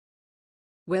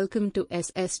Welcome to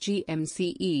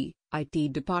SSGMCE,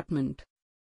 IT Department.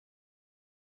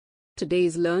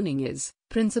 Today's learning is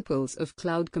Principles of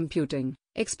Cloud Computing,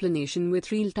 explanation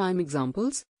with real-time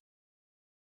examples.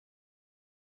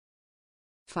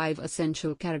 5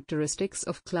 essential characteristics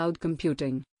of cloud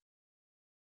computing.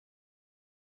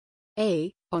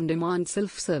 A. On-demand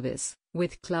self-service.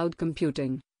 With cloud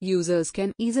computing, users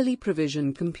can easily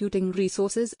provision computing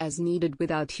resources as needed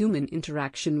without human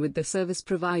interaction with the service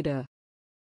provider.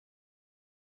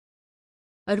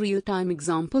 A real-time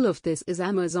example of this is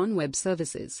Amazon Web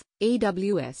Services,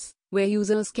 AWS, where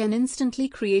users can instantly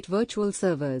create virtual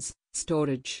servers,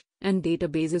 storage, and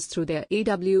databases through their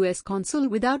AWS console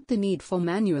without the need for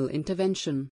manual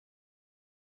intervention.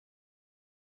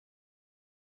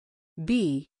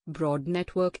 B. Broad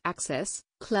network access.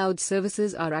 Cloud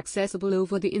services are accessible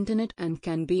over the internet and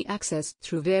can be accessed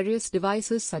through various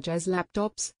devices such as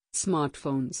laptops,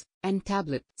 smartphones, and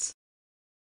tablets.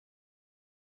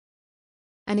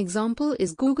 An example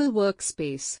is Google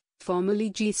Workspace, formerly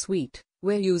G Suite,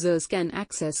 where users can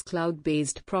access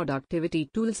cloud-based productivity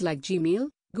tools like Gmail,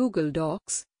 Google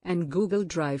Docs, and Google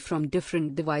Drive from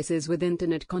different devices with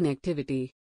internet connectivity.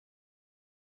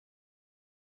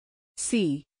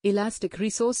 C. Elastic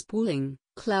resource pooling.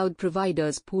 Cloud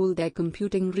providers pool their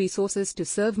computing resources to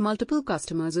serve multiple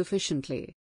customers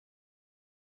efficiently.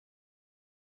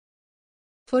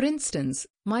 For instance,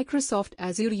 Microsoft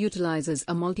Azure utilizes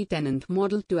a multi-tenant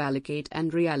model to allocate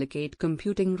and reallocate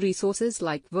computing resources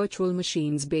like virtual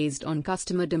machines based on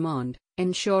customer demand,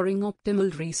 ensuring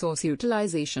optimal resource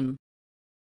utilization.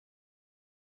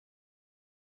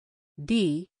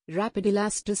 D. Rapid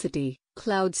elasticity.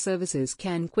 Cloud services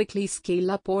can quickly scale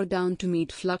up or down to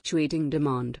meet fluctuating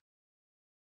demand.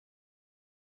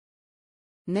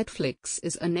 Netflix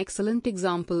is an excellent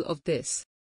example of this.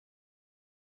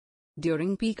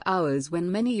 During peak hours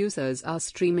when many users are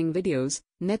streaming videos,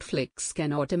 Netflix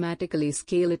can automatically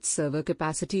scale its server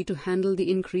capacity to handle the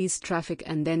increased traffic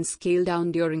and then scale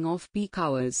down during off-peak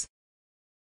hours.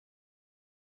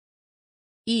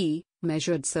 E.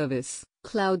 Measured service.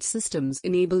 Cloud systems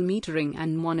enable metering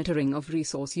and monitoring of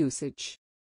resource usage.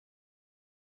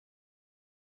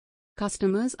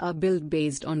 Customers are billed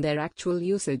based on their actual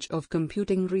usage of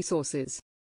computing resources.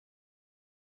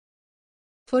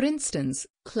 For instance,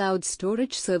 cloud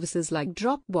storage services like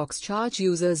Dropbox charge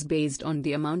users based on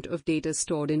the amount of data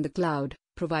stored in the cloud,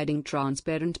 providing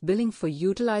transparent billing for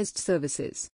utilized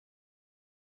services.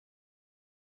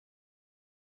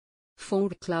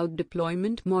 4 Cloud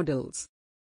deployment models.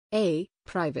 A.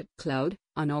 Private cloud.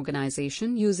 An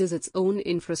organization uses its own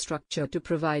infrastructure to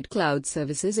provide cloud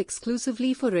services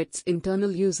exclusively for its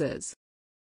internal users.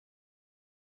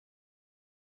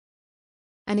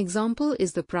 An example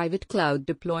is the private cloud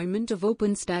deployment of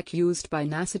OpenStack used by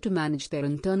NASA to manage their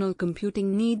internal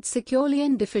computing needs securely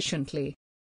and efficiently.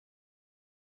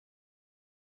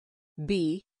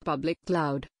 B. Public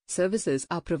cloud. Services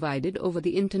are provided over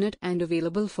the internet and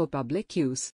available for public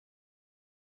use.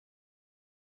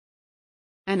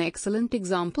 An excellent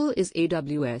example is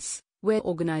AWS, where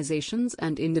organizations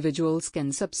and individuals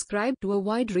can subscribe to a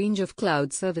wide range of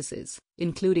cloud services,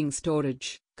 including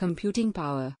storage, computing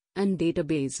power, and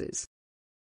databases.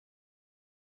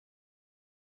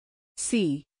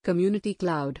 C. Community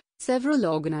cloud. Several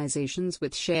organizations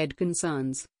with shared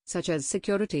concerns, such as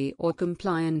security or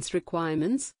compliance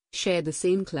requirements, share the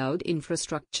same cloud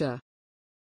infrastructure.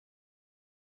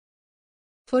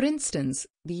 For instance,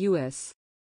 the U.S.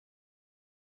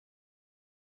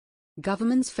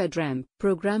 government's FedRAMP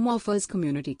program offers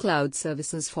community cloud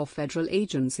services for federal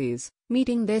agencies,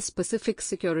 meeting their specific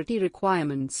security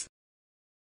requirements.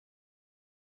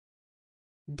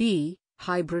 D.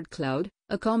 Hybrid cloud.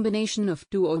 A combination of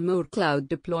 2 or more cloud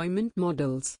deployment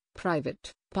models,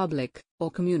 private, public,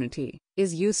 or community,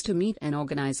 is used to meet an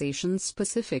organization's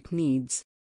specific needs.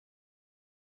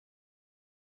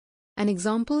 An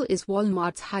example is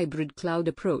Walmart's hybrid cloud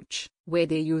approach, where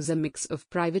they use a mix of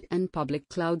private and public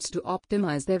clouds to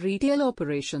optimize their retail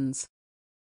operations.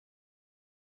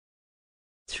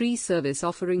 3 Service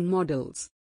offering models.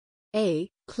 A.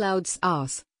 Cloud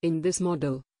SaaS. In this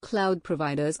model, cloud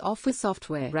providers offer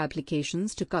software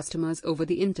applications to customers over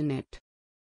the internet.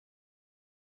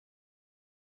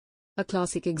 A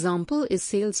classic example is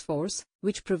Salesforce,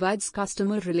 which provides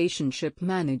customer relationship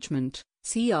management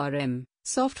 (CRM)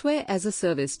 software as a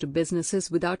service to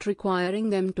businesses without requiring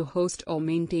them to host or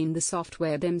maintain the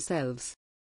software themselves.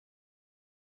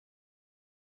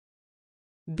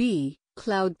 B.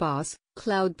 Cloud PaaS.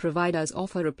 Cloud providers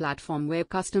offer a platform where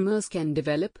customers can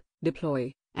develop,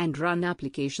 deploy, and run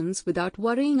applications without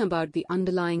worrying about the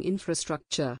underlying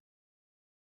infrastructure.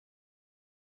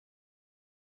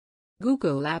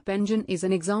 Google App Engine is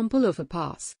an example of a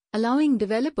PaaS, allowing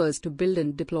developers to build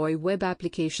and deploy web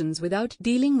applications without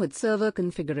dealing with server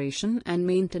configuration and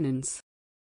maintenance.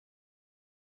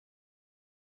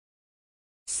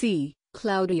 C.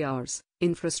 Cloud ERs,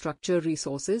 infrastructure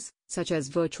resources, such as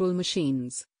virtual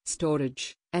machines,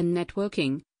 storage, and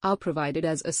networking, are provided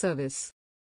as a service.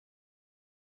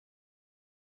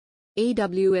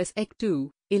 AWS EC2,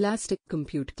 Elastic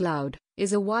Compute Cloud,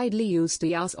 is a widely used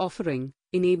IaaS offering,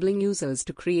 enabling users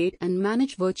to create and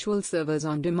manage virtual servers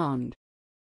on demand.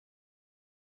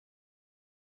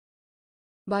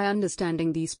 By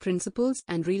understanding these principles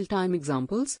and real-time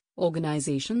examples,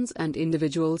 organizations and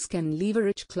individuals can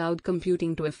leverage cloud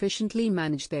computing to efficiently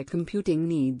manage their computing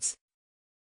needs.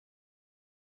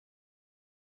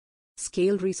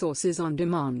 Scale resources on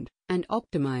demand, and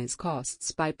optimize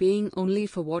costs by paying only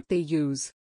for what they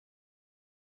use.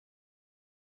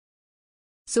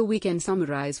 So we can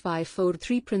summarize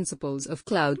 543 principles of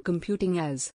cloud computing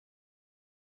as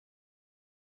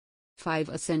 5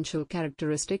 essential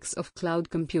characteristics of cloud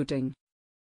computing.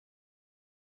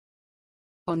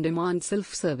 On-demand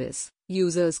self-service,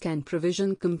 users can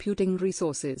provision computing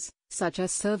resources, such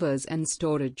as servers and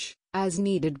storage, as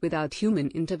needed without human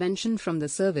intervention from the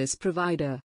service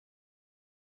provider.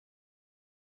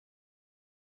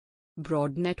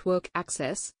 Broad network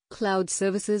access, cloud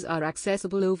services are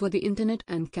accessible over the Internet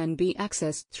and can be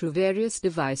accessed through various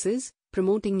devices,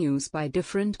 promoting use by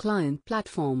different client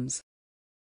platforms.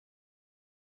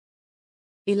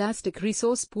 Elastic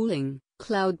resource pooling,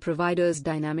 cloud providers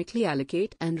dynamically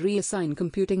allocate and reassign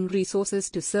computing resources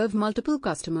to serve multiple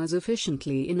customers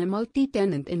efficiently in a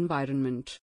multi-tenant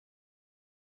environment.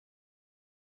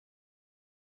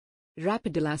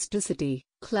 Rapid elasticity,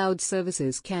 cloud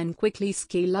services can quickly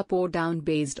scale up or down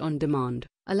based on demand,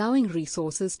 allowing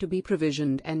resources to be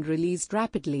provisioned and released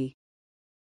rapidly.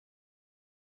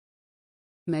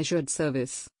 Measured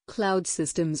service, cloud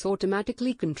systems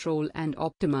automatically control and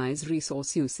optimize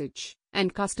resource usage,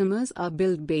 and customers are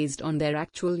billed based on their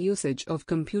actual usage of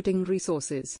computing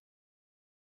resources.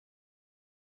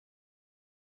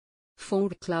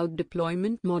 4 Cloud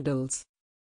deployment models.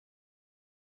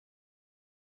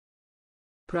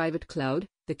 Private cloud,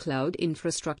 the cloud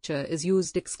infrastructure is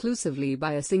used exclusively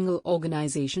by a single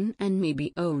organization and may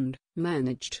be owned,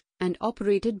 managed, and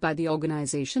operated by the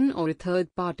organization or a third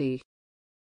party.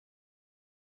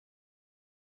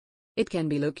 It can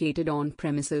be located on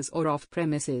premises or off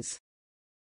premises.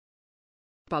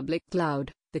 Public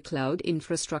cloud, the cloud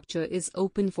infrastructure is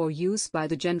open for use by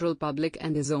the general public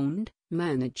and is owned,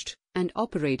 managed, and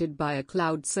operated by a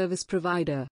cloud service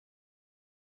provider.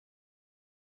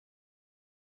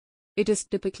 It is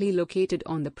typically located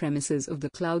on the premises of the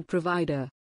cloud provider.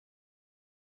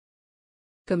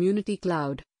 Community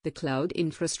cloud, the cloud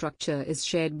infrastructure is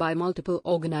shared by multiple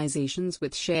organizations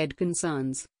with shared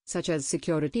concerns, such as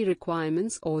security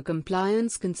requirements or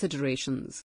compliance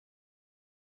considerations.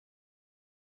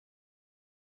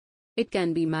 It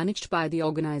can be managed by the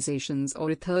organizations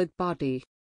or a third party.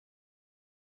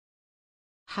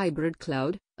 Hybrid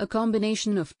cloud, a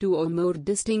combination of 2 or more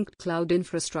distinct cloud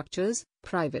infrastructures,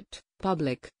 private,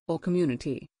 public, or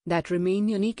community, that remain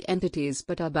unique entities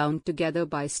but are bound together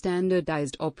by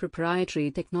standardized or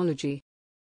proprietary technology.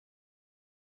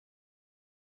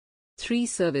 3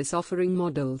 Service offering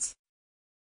models.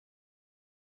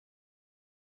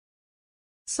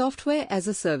 Software as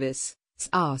a service,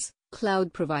 SaaS.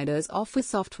 Cloud providers offer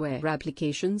software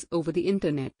applications over the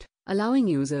Internet, allowing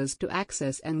users to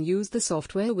access and use the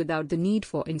software without the need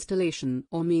for installation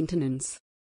or maintenance.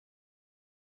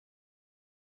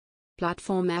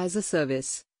 Platform as a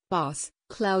service, PaaS.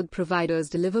 Cloud providers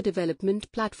deliver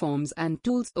development platforms and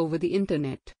tools over the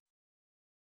Internet,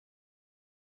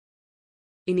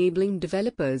 enabling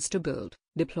developers to build,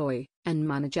 deploy, and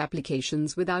manage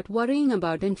applications without worrying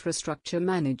about infrastructure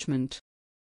management.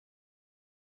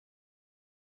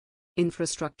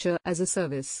 Infrastructure as a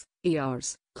service,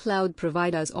 ERs. Cloud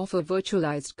providers offer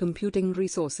virtualized computing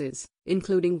resources,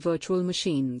 including virtual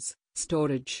machines,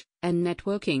 storage, and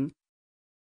networking,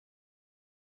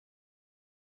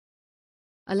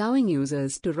 allowing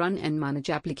users to run and manage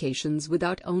applications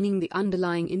without owning the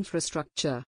underlying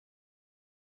infrastructure.